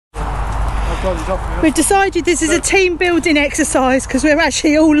We've decided this is a team building exercise because we're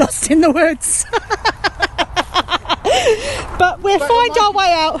actually all lost in the woods. But we'll find our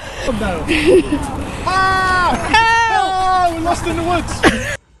way out. Ah! We're lost in the woods.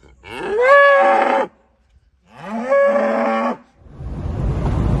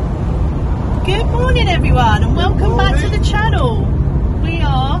 Good morning everyone and welcome back to the channel. We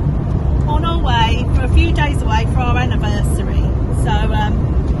are on our way for a few days away for our anniversary. So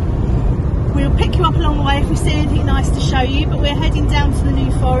we'll pick you up along the way if we see anything nice to show you, but we're heading down to the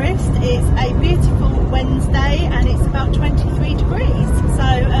New Forest. It's a beautiful Wednesday and it's about 23 degrees. So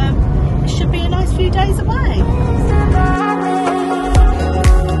it should be a nice few days away.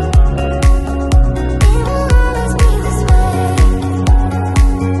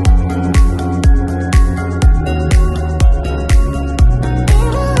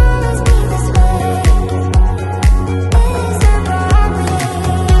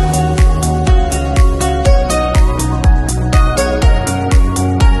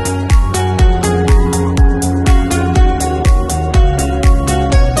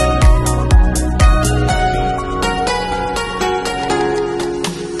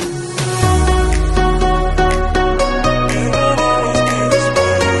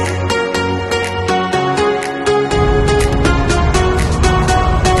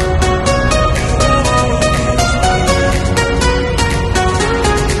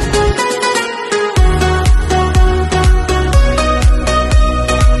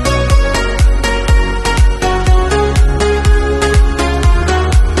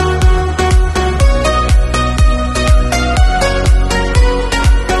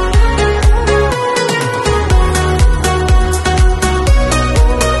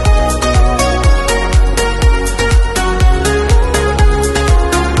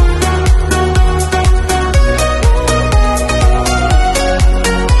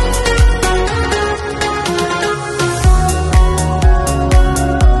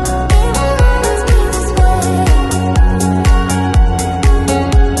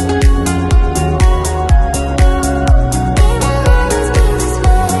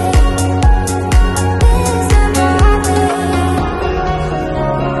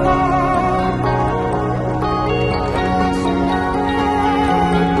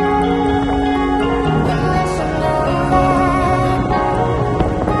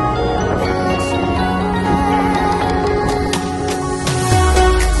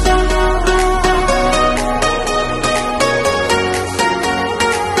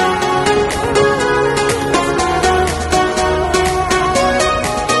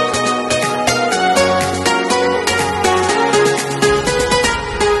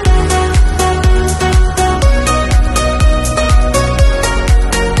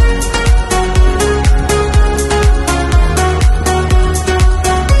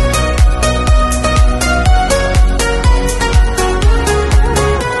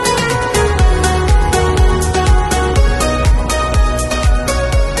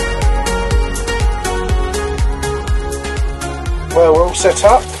 Well, we're all set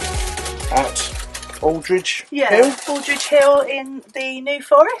up at Aldridge Hill. Aldridge Hill in the New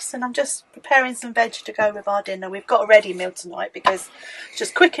Forest, and I'm just preparing some veg to go with our dinner. We've got a ready meal tonight because it's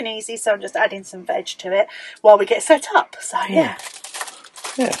just quick and easy, so I'm just adding some veg to it while we get set up. So yeah.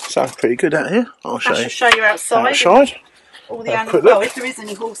 Yeah, sounds pretty good out here. I'll show you. Show you outside. Outside. All the animals. Well, if there is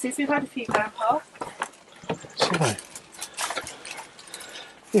any horses, we've had a few going past. So,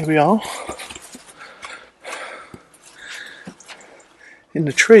 here we are. In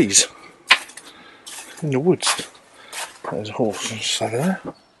the trees, in the woods. There's a horse just over there.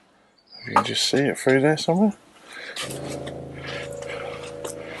 You can just see it through there somewhere.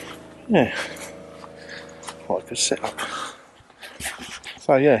 Yeah, quite a good setup.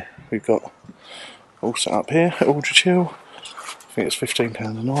 So yeah, we've got all set up here at Aldridge Hill. I think it's £15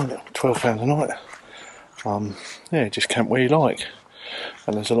 a night, £12 a night. Yeah, just camp where you like.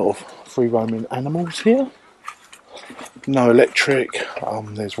 And there's a lot of free roaming animals here. No electric,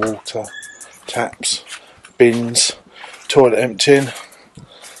 there's water, taps, bins, toilet emptying.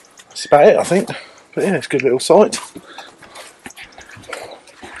 That's about it, I think. But yeah, it's a good little site.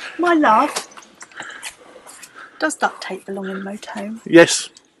 My love, does duct tape belong in the motorhome? Yes,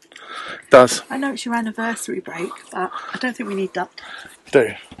 it does. I know it's your anniversary break, but I don't think we need duct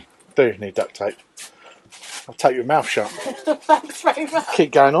tape. Do need duct tape. I'll tape your mouth shut. Thanks very much.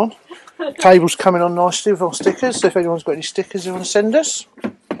 Keep going on. Cable's coming on nicely with our stickers, so if anyone's got any stickers they want to send us.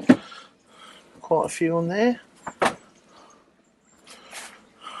 Quite a few on there.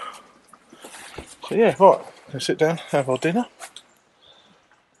 So yeah, right, let's sit down, have our dinner,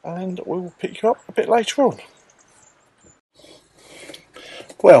 and we will pick you up a bit later on.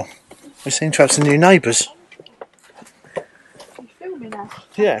 Well, We seem to have some new neighbours. You filming now?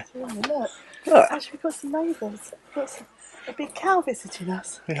 Yeah. Filming, look. Look. Actually, we've got some neighbours. We've got a big cow visiting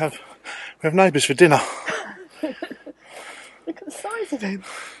us. We have neighbours for dinner. Look at the size of him.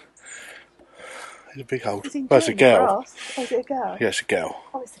 He's a big old. He's enjoying Well, it's a girl. the grass. Oh, is it a girl? Yeah, it's a girl.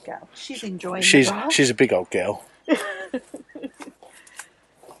 Oh, it's a girl. She's enjoying the grass. She's a big old girl. Okay.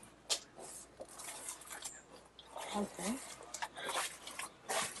 I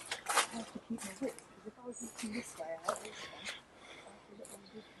have to keep my wits, because if I was looking this way out,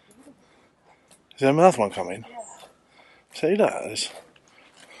 Is there another one coming? yeah. See that?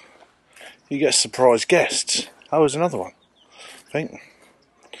 You get surprise guests. Oh, there's another one. I think.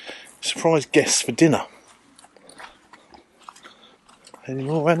 Surprise guests for dinner. Any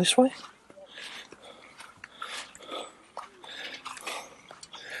more around this way?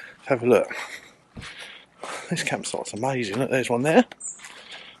 Have a look. This campsite's amazing. Look, there's one there.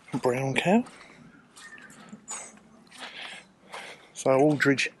 A brown cow. So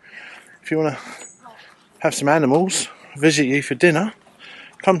Aldridge, if you want to have some animals visit you for dinner,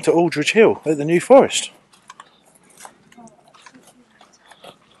 come to Aldridge Hill at the New Forest.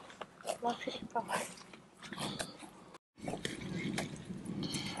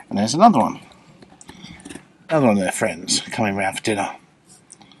 And there's another one. Another one of their friends coming round for dinner.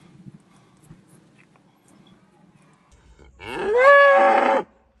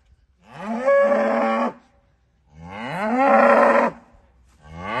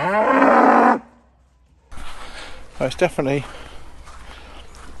 So it's definitely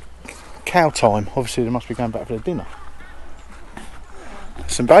cow time. Obviously they must be going back for their dinner.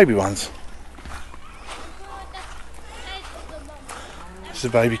 Some baby ones. This is a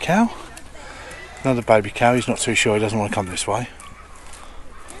baby cow. Another baby cow. He's not too sure. He doesn't want to come this way.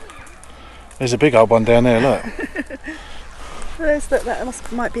 There's a big old one down there, look. That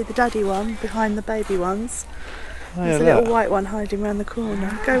might be the daddy one behind the baby ones. Oh, There's yeah, a little white one hiding around the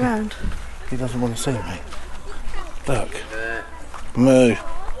corner. Go round. He doesn't want to see me. Look. Moo.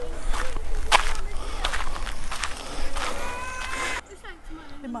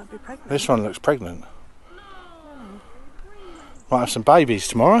 It might be pregnant. This one looks pregnant. Might have some babies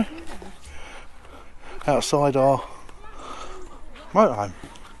tomorrow. Outside our motorhome.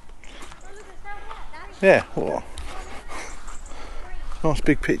 Yeah, what? Nice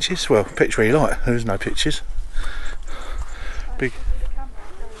big pictures. Well, picture you like. There's no pictures. Big.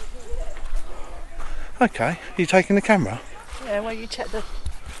 Okay, you taking the camera? Yeah, well, you check the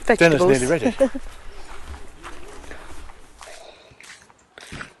vegetables. Dinner's nearly ready.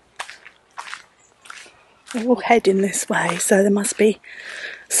 They're all heading this way, so there must be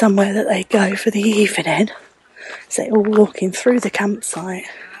somewhere that they go for the evening. So they're all walking through the campsite.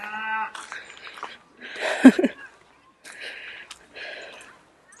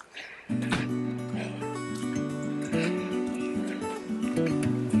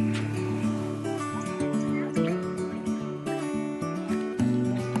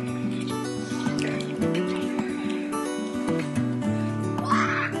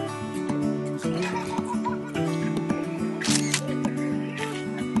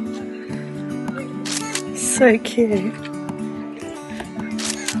 So cute.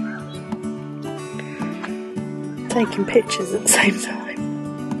 Taking pictures at the same time.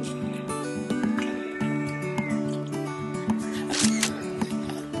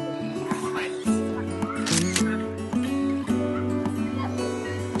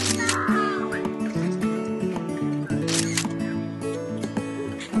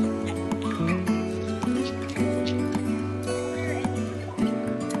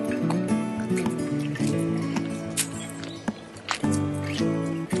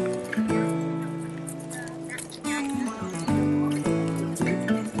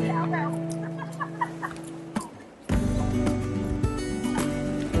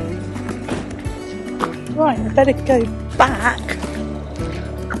 Right, I better go back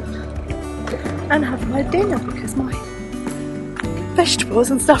and have my dinner because my vegetables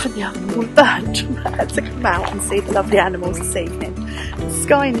and stuff in the oven were burnt. I had to come out and see the lovely animals this evening. The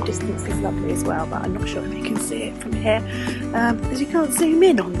sky in the distance is lovely as well, but I'm not sure if you can see it from here because you can't zoom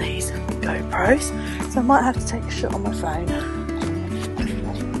in on these GoPros, so I might have to take a shot on my phone.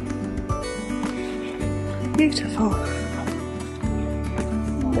 Beautiful.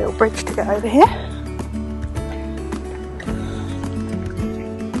 Little bridge to get over here.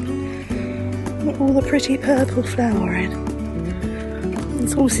 All the pretty purple flowering.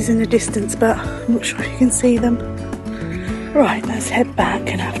 There's horses in the distance, but I'm not sure if you can see them. Right, let's head back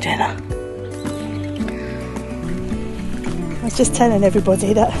and have dinner. I was just telling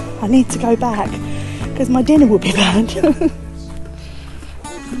everybody that I need to go back because my dinner will be burned.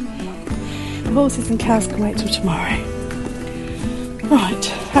 The horses and cows can wait till tomorrow. Right,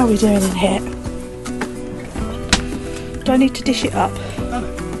 how are we doing in here? Do I need to dish it up? Done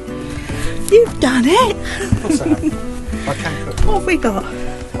it. You've done it! What's that? I can cook. What have we got?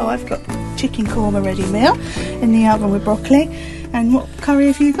 Oh, I've got chicken korma ready meal in the oven with broccoli. And what curry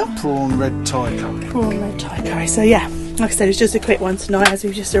have you got? Prawn red Thai curry. Prawn red Thai curry. So yeah, like I said, it's just a quick one tonight as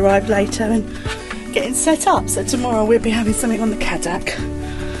we've just arrived later and getting set up. So tomorrow we'll be having something on the Kadak.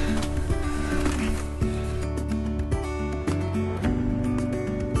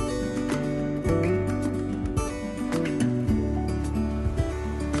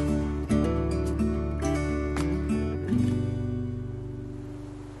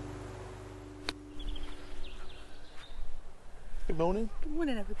 Good morning. Good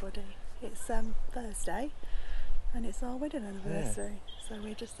morning, everybody. It's Thursday and it's our wedding anniversary. So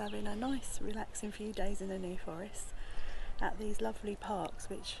we're just having a nice relaxing few days in the New Forest at these lovely parks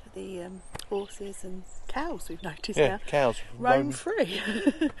which the horses and cows, we've noticed now, cows roam free.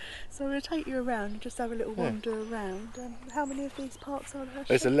 So we'll take you around and just have a little wander around. How many of these parks are there?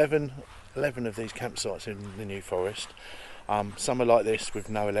 There's 11 of these campsites in the New Forest. Some are like this with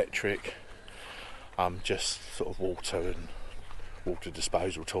no electric, just sort of water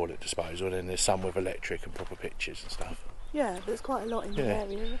disposal, toilet disposal, and then there's some with electric and proper pitches and stuff. Yeah, there's quite a lot in the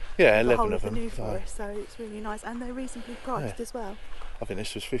area. Yeah, the 11 whole of the them. New Forest, so it's really nice, and they're reasonably priced as well. I think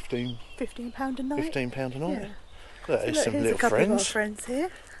this was £15 a night. £15 a night. Yeah. Look, So there's look, some here's little a couple of our friends. friends here.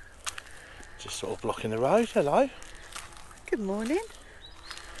 Just sort of blocking the road. Hello. Good morning.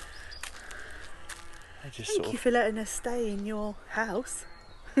 They just Thank you for letting us stay in your house,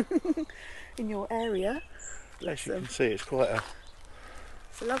 in your area. as you can see, it's quite a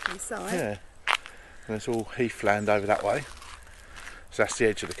It's a lovely sight. and it's all heathland over that way. So that's the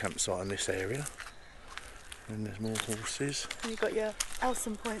edge of the campsite in this area. And there's more horses. And you've got your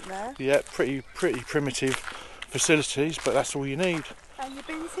Elson Point there. Yeah, pretty primitive facilities, but that's all you need. And your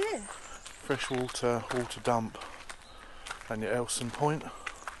bins here. Fresh water dump, and your Elson Point,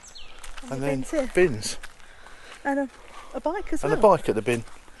 and your then bins here. bins, And a bike as well. and a bike at the bin.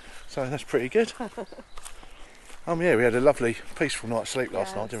 So that's pretty good. Yeah, we had a lovely, peaceful night's sleep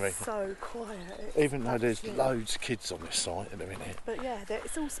last night, didn't we? So quiet. Even though there's loads of kids on this site at the minute. But yeah,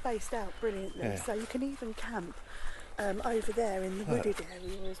 it's all spaced out brilliantly. Yeah. So you can even camp over there in the wooded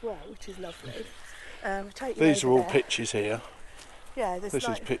area as well, which is lovely. Take you These are over all there. pitches here. Yeah, there's This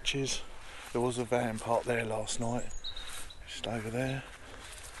like is pitches. There was a van parked there last night, just over there.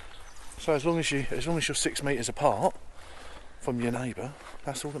 So as long as you're 6 metres apart from your neighbour,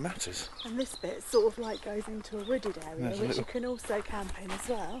 that's all that matters. And this bit sort of like goes into a wooded area, There's a which little- you can also camp in as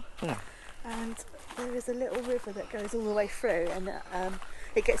well. Yeah. And there is a little river that goes all the way through, and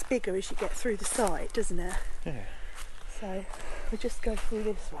it gets bigger as you get through the site, doesn't it? Yeah. So we'll just go through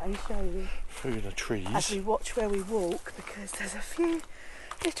this way, show you Through the trees. as we watch where we walk, because there's a few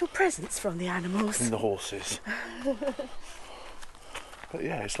little presents from the animals. And the horses. But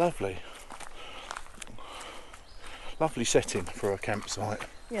yeah, it's lovely. Lovely setting for a campsite.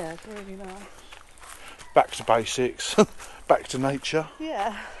 Yeah, it's really nice. Back to basics, back to nature.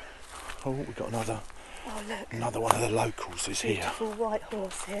 Yeah. Oh, we've got another Oh, look. one of the locals is here. Beautiful white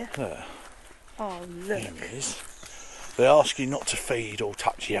horse here. There, Oh, look. there he is. They ask you not to feed or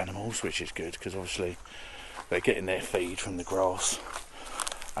touch the animals, which is good because obviously they're getting their feed from the grass,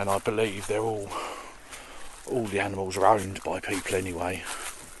 and I believe they're all the animals are owned by people anyway,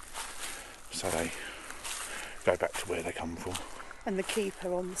 so they go back to where they come from. And the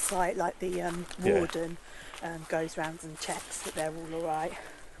keeper on the site, like the warden, goes round and checks that they're all alright.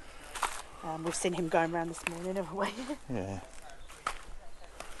 We've seen him going round this morning, haven't we? Yeah.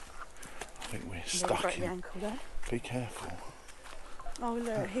 I think we're Nearly stuck broke the in. ankle there. Be careful. Oh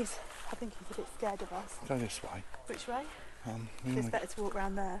look, I think he's a bit scared of us. Go this way. Which way? we It's wanna- better to walk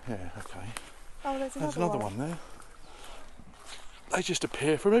round there. Yeah, okay. Oh, there's There's another another one there. They just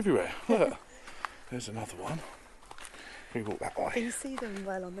appear from everywhere. Look. There's another one. We walk that Can way. you see them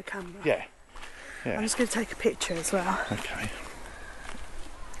well on the camera? Yeah. I'm Yeah. just going to take a picture as well. Okay.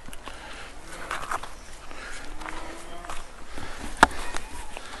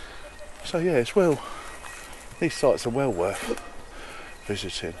 So yeah, it's these sites are well worth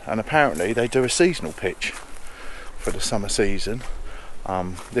visiting, and apparently they do a seasonal pitch for the summer season.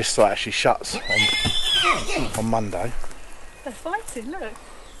 This site actually shuts on Monday. They're fighting, look.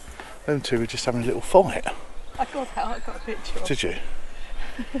 Them two were just having a little fight. I got a picture of. Did you?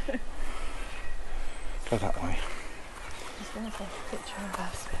 Go that way. I was going to take a picture of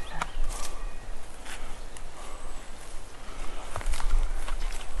us with them.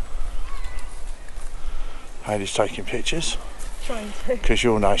 Heidi's taking pictures. trying to. Because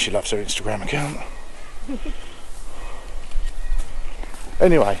you'll know she loves her Instagram account.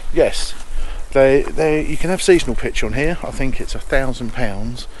 Anyway, yes, you can have seasonal pitch on here. I think it's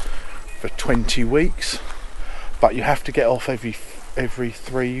 £1,000 for 20 weeks, but you have to get off every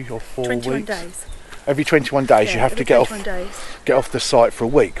 3 or 4 21 weeks. days. Every 21 days, Yeah, you have to get off the site for a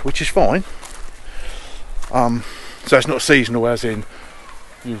week, which is fine. So it's not seasonal, as in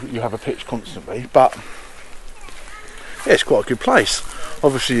you have a pitch constantly, but yeah, it's quite a good place.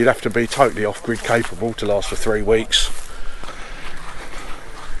 Obviously, you'd have to be totally off-grid capable to last for 3 weeks.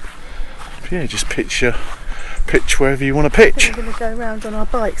 But yeah, just pitch wherever you want to pitch. We're going to go around on our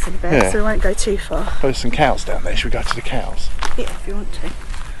bikes in a bit, so we won't go too far. There's some cows down there. Should we go to the cows? Yeah, if you want to.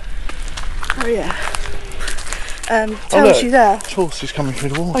 Oh yeah. Tells you there. Horses coming through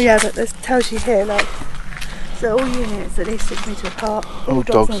the water. Oh yeah, but it tells you here, like, so all units at least 6 metres apart, all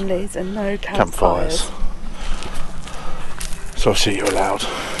dogs on leads, and no campfires. So obviously you're allowed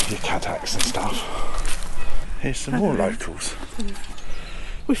your cadacks and stuff. Here's some more locals.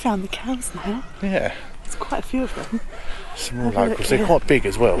 We found the cows now. Yeah. There's quite a few of them. Some more locals. They're quite big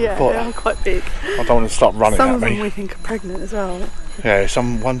as well. Yeah, they are quite big. I don't want to start running at me. Some of them we think are pregnant as well. Yeah,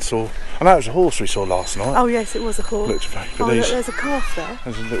 one saw. I know it was a horse we saw last night. Oh yes, it was a horse. Looked fake, but look, there's a calf there.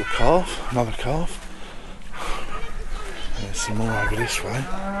 There's a little calf, another calf. There's some more over this way.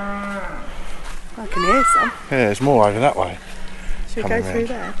 I can hear some. Yeah, there's more over that way. Should we go through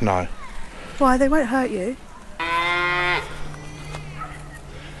there? No. Why? They won't hurt you.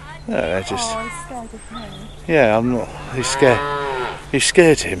 Yeah, they're just. Oh, he's scared of me. Yeah, I'm not. He's scared. You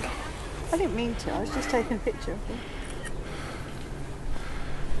scared him. I didn't mean to. I was just taking a picture of him.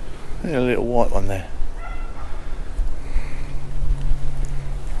 There's a little white one there.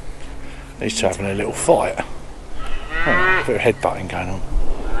 These two having a little fight. Oh, a bit of headbutting going on.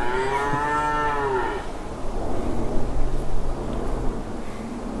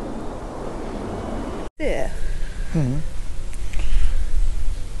 Here.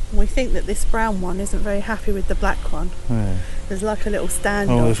 We think that this brown one isn't very happy with the black one. Yeah. There's like a little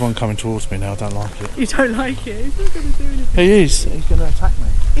standoff. Oh, there's one coming towards me now. I don't like it. You don't like it? He's not going to do anything. He is. He's going to attack me.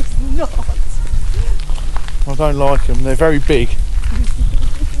 It's not. I don't like them. They're very big.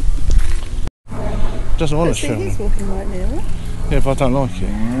 Doesn't want to show me. He's walking right near it. Yeah, but I don't like it.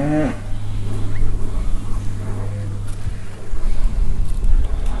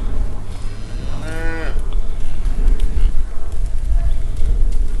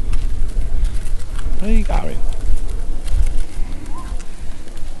 Where are you going?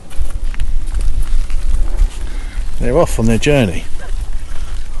 They're off on their journey.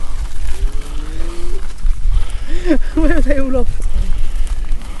 Where are they all off to?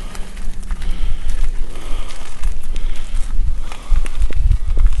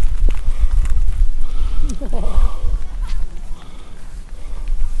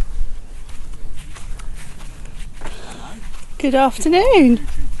 Good afternoon.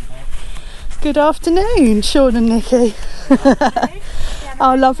 Good afternoon, Sean and Nikki.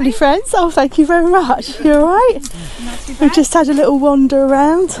 Our lovely friends. Oh, thank you very much. You alright? We've just had a little wander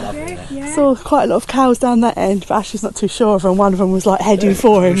around. Saw quite a lot of cows down that end, but Ashley's not too sure of them. One of them was like heading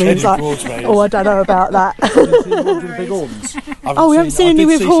for him. He was like, oh, I don't know about that. Oh, we haven't seen any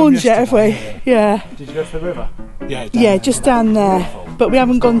with horns yet, have we? Yeah. Did you go to the river? Yeah, just down there. But we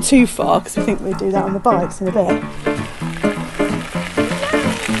haven't gone too far because we think we'll do that on the bikes in a bit.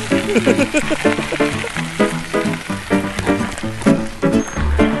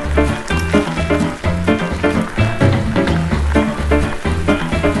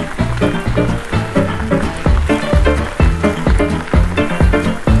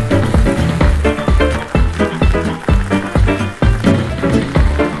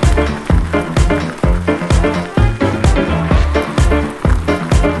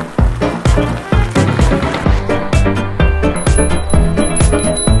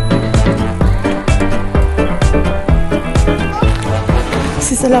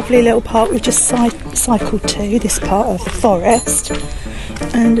 A lovely little park we've just cycled to, this part of the forest,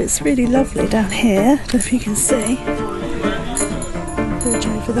 and it's really lovely down here. I don't know if you can see. Bridge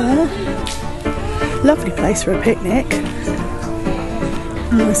over there. Lovely place for a picnic.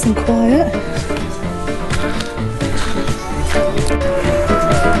 Nice and quiet.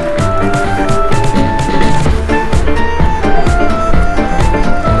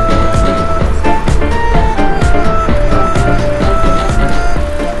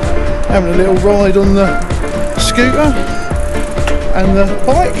 Having a little ride on the scooter and the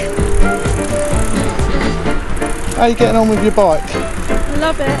bike. How are you getting on with your bike? I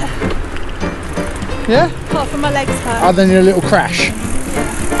love it. Yeah? Apart from my legs hurt. Other than a little crash.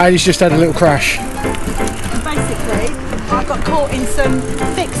 Ailey's just had a little crash. Basically, I got got caught in some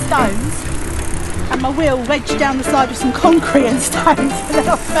thick stones and my wheel wedged down the side of some concrete and stones, and then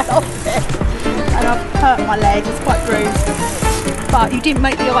I fell off it and I've hurt my leg. It's quite bruised. But you didn't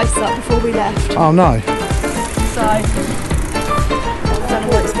make the ice up before we left. Oh no. So I don't know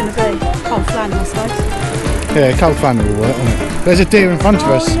what it's going to be. Cold flannel, I suppose. Yeah, cold flannel will work, won't it? There's a deer in front of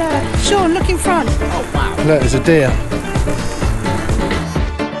us. Oh yeah. Sean, look in front. Oh wow. Look, there's a deer.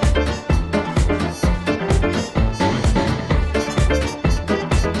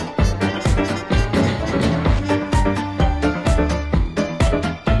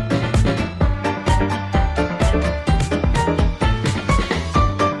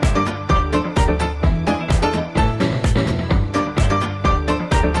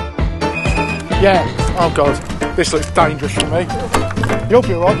 Yeah, oh god, this looks dangerous for me. You'll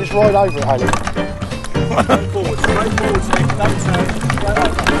be alright, just ride over it, Haley.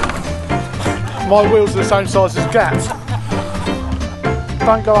 My wheels are the same size as Gat's.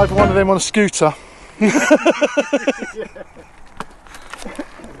 Don't go over one of them on a scooter.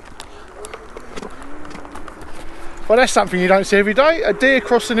 Well, that's something you don't see every day, a deer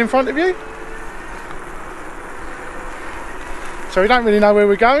crossing in front of you. So we don't really know where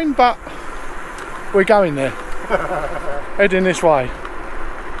we're going, but we're going there. Heading this way.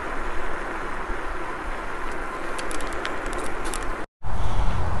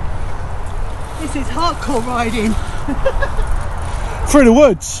 This is hardcore riding. Through the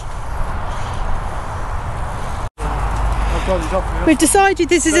woods. We've decided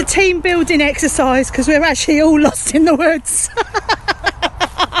this is a team building exercise because we're actually all lost in the woods.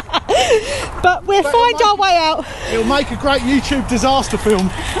 But we'll find our way out. It'll make a great YouTube disaster film.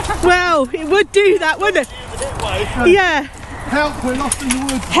 Well, it would do that, wouldn't it? Yeah. Help, we're lost in the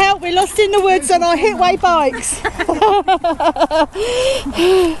woods. Help, we're lost in the woods on our hitway bikes.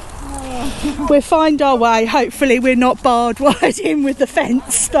 We'll find our way. Hopefully we're not barred wide in with the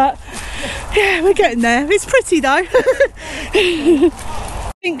fence, but yeah, we're getting there. It's pretty though.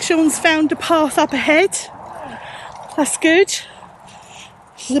 I think Sean's found a path up ahead. That's good.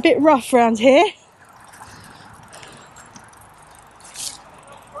 This is a bit rough around here.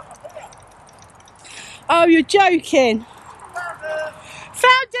 Oh, you're joking.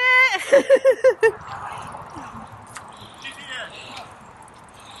 Found it!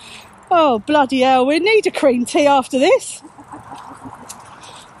 Oh, bloody hell, we need a cream tea after this.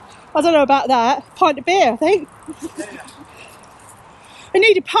 I don't know about that. Pint of beer, I think. We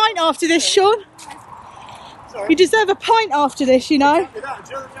need a pint after this, Sean. Sorry? You deserve a pint after this, you know.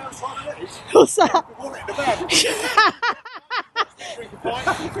 What's that?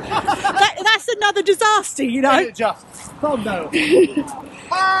 That's another disaster, you know. Calm down.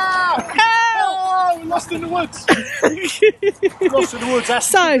 Ah! Help! Oh, we're lost in the woods. Lost in the woods. That's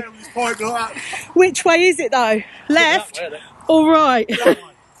so, like that. Which way is it though? Left or right?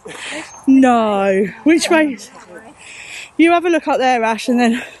 No. Which way? You have a look up there, Ash, and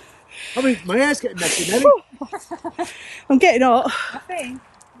then. I mean, my hair's getting messy, Nelly. I'm getting hot. I think.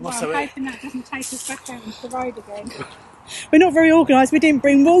 Well, I'm hoping that doesn't take us back out onto the road again. We're not very organised. We didn't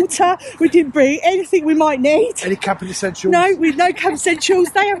bring water. We didn't bring anything we might need. Any camping essentials? No, we've no camping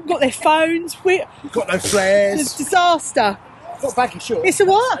essentials. They haven't got their phones. We've got no flares. It's a disaster. Got a bag of shorts. It's a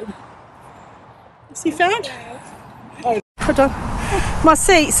what? What's he found? Oh. Hold on. My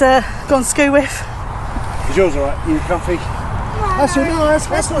seats are gone skoo with. Is yours alright? You comfy? No,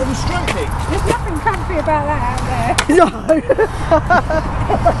 that's not even straightening. There's nothing comfy about that out there. No.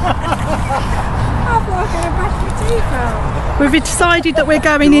 I thought I was going to bash my teeth out. We've decided that we're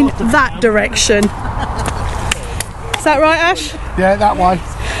going in that direction. Is that right, Ash? Yeah, that way.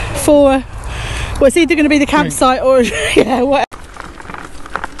 For, well, it's either going to be the campsite or, yeah, whatever.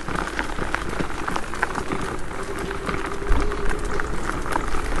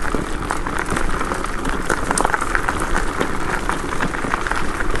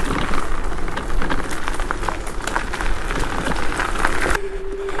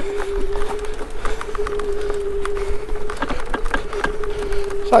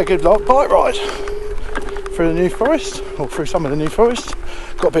 So a good bike ride through the New Forest, or through some of the New Forest.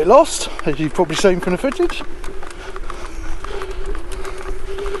 Got a bit lost, as you've probably seen from the footage.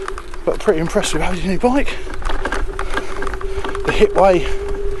 But pretty impressed with having a new bike. The Hitway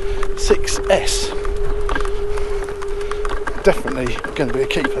 6S. Definitely going to be a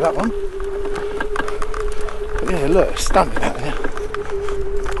keeper, that one. But yeah, look, it's stunning out there.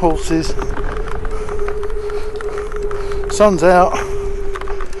 Horses. Sun's out.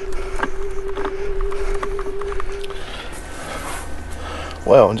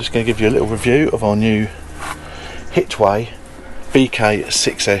 Well, I'm just going to give you a little review of our new Hitway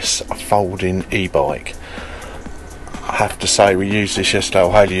VK6S folding e-bike. I have to say we used this yesterday,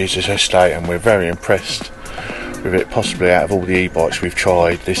 or Hayley used this yesterday, and we're very impressed with it. Possibly out of all the e-bikes we've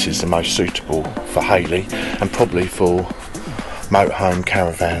tried, this is the most suitable for Hayley, and probably for motorhome,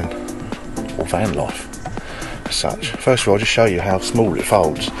 caravan or van life as such. First of all, I'll just show you how small it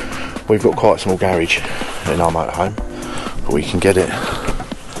folds. We've got quite a small garage in our motorhome, but we can get it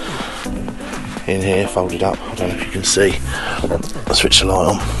in here, folded up. I don't know if you can see. I'll switch the light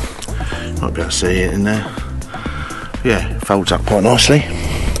on. Might be able to see it in there. Yeah, it folds up quite nicely.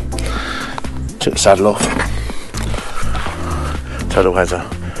 Took the saddle off. Saddle has a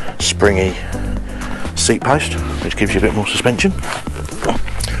springy seat post, which gives you a bit more suspension.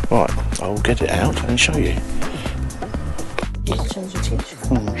 Right, I'll get it out and show you.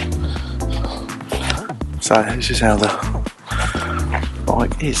 So this is how the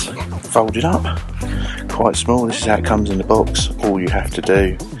bike is folded up. Quite small. This is how it comes in the box. All you have to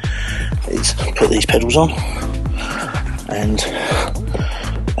do is put these pedals on and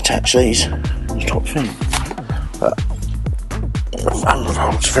attach these to the top thing. But it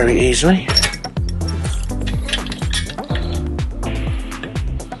unfolds very easily.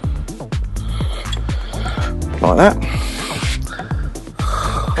 Like that.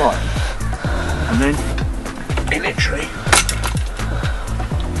 Right. And then it literally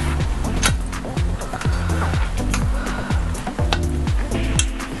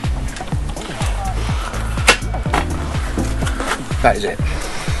that is it.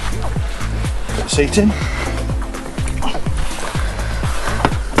 Put the seat in.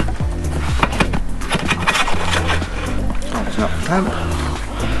 Tighten up the clamp.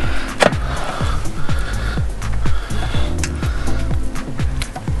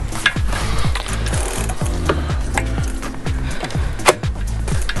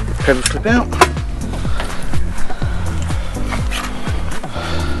 Pedals clip out.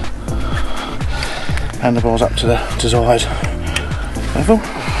 Handlebars up to the desired level.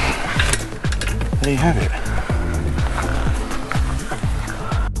 There you have it.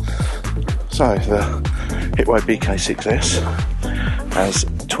 So the Hitway BK6S has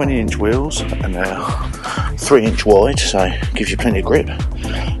 20-inch wheels and they're 3-inch wide, so gives you plenty of grip.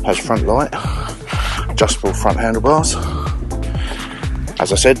 Has front light, adjustable front handlebars.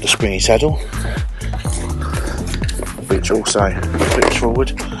 As I said, the springy saddle, which also flips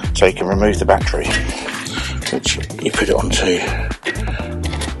forward, so you can remove the battery, which you put it onto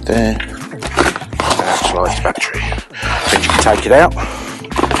there. Actualise the battery. Then you can take it out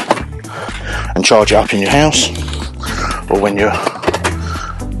and charge it up in your house, or when you're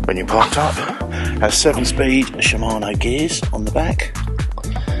parked up. It has 7-speed Shimano gears on the back.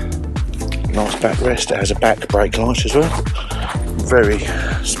 Nice backrest. It has a back brake light as well. Very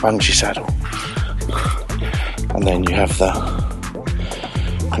spongy saddle. And then you have the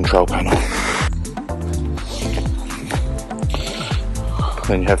control panel.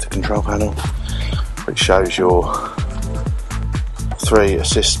 Then you have the control panel, which shows your 3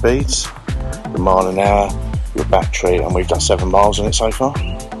 assist speeds, the mile an hour, your battery, and we've done 7 miles on it so far.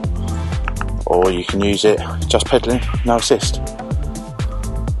 Or you can use it just pedalling, no assist.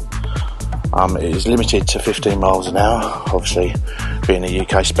 It is limited to 15 miles an hour, obviously being a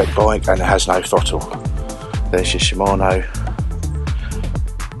UK spec bike, and it has no throttle. There's your Shimano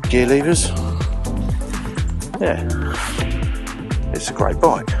gear levers. Yeah, it's a great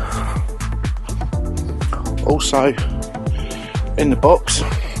bike. Also, in the box,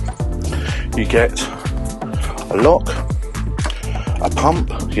 you get a lock, a pump,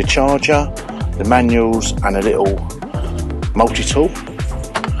 your charger, the manuals, and a little multi-tool,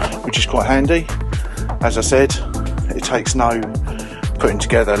 which is quite handy. As I said, it takes no putting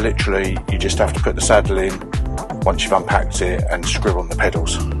together. Literally, you just have to put the saddle in once you've unpacked it and screw on the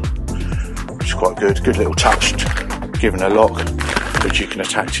pedals, which is quite good. Good little touch, given a lock which you can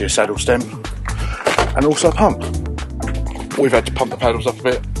attach to your saddle stem, and also a pump. We've had to pump the pedals up a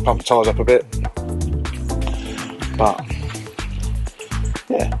bit, pump the tyres up a bit, but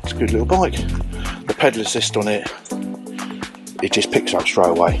yeah, it's a good little bike. The pedal assist on it, it just picks up straight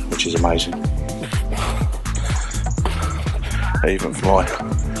away, which is amazing. Even for my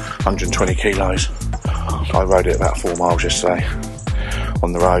 120 kilos, I rode it about 4 miles yesterday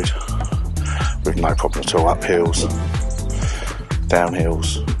on the road with no problem at all. Up hills, down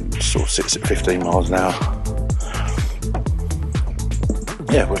hills, sort of sits at 15 miles an hour.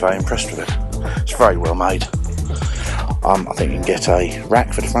 Yeah, we're very impressed with it. It's very well made. I think you can get a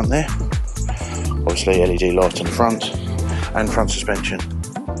rack for the front there, obviously LED light on the front, and front suspension,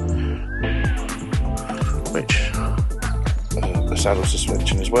 which the saddle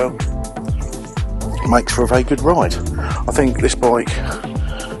suspension as well makes for a very good ride. I think this bike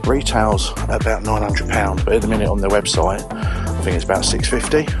Retails at about £900, but at the minute on their website I think it's about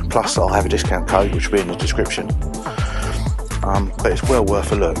 £650, plus I'll have a discount code which will be in the description. But it's well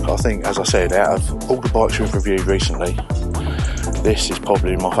worth a look. I think, as I said, out of all the bikes we've reviewed recently, this is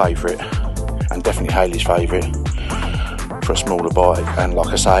probably my favourite, and definitely Hayley's favourite for a smaller bike. And like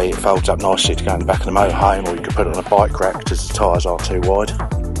I say, it folds up nicely to go in the back of the motorhome, or you could put it on a bike rack because the tyres aren't too wide.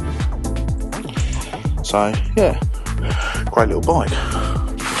 So yeah, great little bike.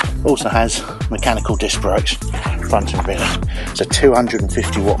 Also has mechanical disc brakes, front and rear. It's a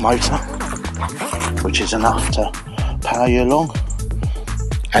 250 watt motor, which is enough to power you along,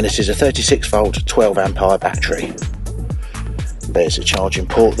 and this is a 36 volt 12 amp hour battery. There's a charging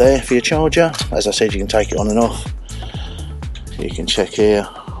port there for your charger. As I said, you can take it on and off. You can check here,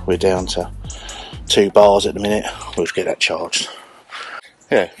 we're down to 2 bars at the minute. We'll get that charged.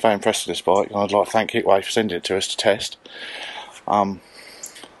 Yeah, very impressed with this bike, and I'd like to thank Hitway for sending it to us to test.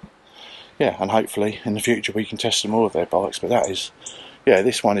 Yeah, and hopefully in the future we can test some more of their bikes, but that is, yeah,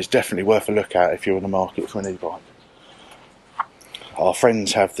 this one is definitely worth a look at if you're in the market for an e-bike. Our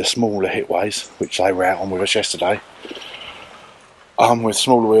friends have the smaller Hitways, which they were out on with us yesterday, with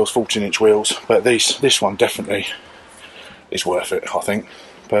smaller wheels, 14-inch wheels, but this one definitely is worth it, I think,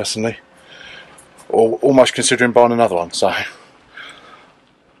 personally. Or almost considering buying another one, so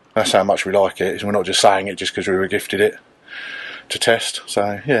that's how much we like it. We're not just saying it just because we were gifted it to test,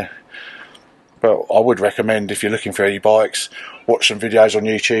 so yeah. But I would recommend, if you're looking for e-bikes, watch some videos on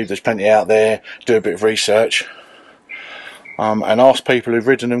YouTube, there's plenty out there, do a bit of research. And ask people who've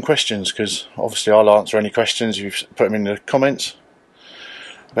ridden them questions, because obviously I'll answer any questions if you put them in the comments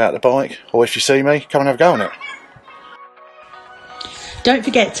about the bike, or if you see me, come and have a go on it. Don't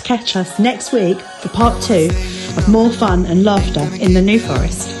forget to catch us next week for part 2 of more fun and laughter in the New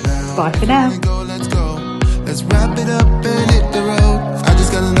Forest. Bye for now. Let's go. Let's wrap it up and hit the road. I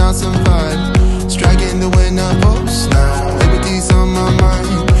just got an awesome vibe. Striking the winner post now. Liberty's on my mind.